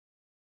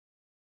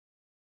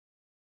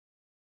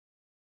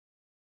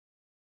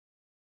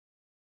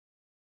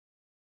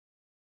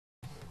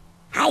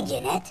Hi,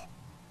 Jeanette.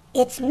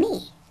 It's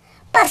me,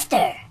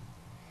 Buster.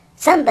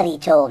 Somebody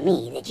told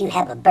me that you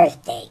have a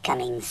birthday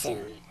coming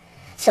soon.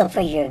 So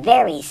for your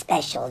very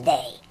special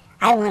day,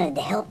 I wanted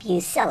to help you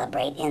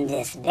celebrate in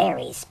this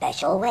very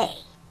special way.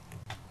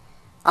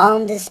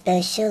 On this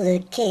special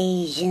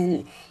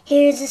occasion,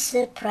 here's a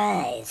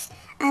surprise.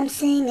 I'm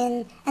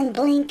singing and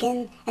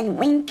blinking and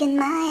winking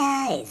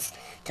my eyes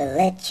to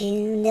let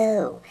you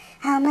know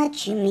how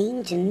much you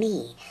mean to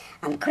me.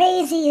 I'm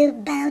crazy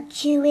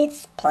about you,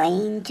 it's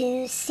plain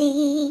to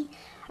see.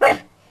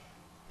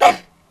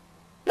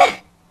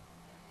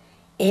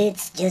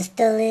 It's just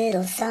a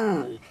little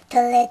song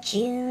to let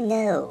you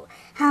know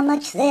how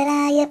much that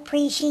I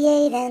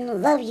appreciate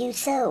and love you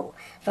so.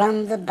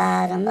 From the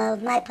bottom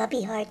of my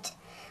puppy heart,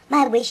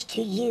 my wish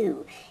to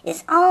you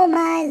is all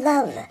my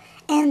love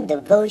and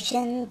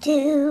devotion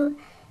to.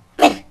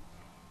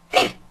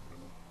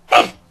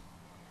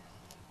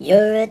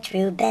 You're a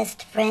true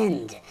best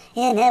friend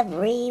in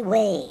every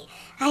way.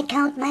 I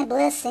count my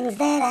blessings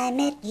that I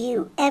met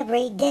you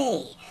every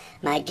day.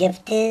 My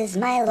gift is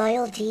my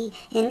loyalty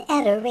in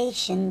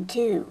adoration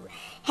too.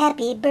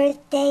 Happy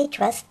birthday,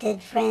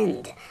 trusted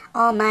friend.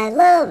 All my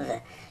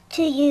love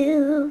to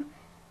you.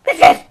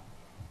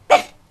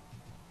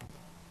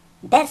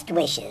 Best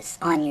wishes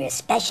on your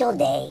special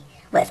day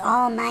with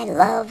all my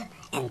love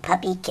and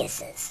puppy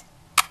kisses.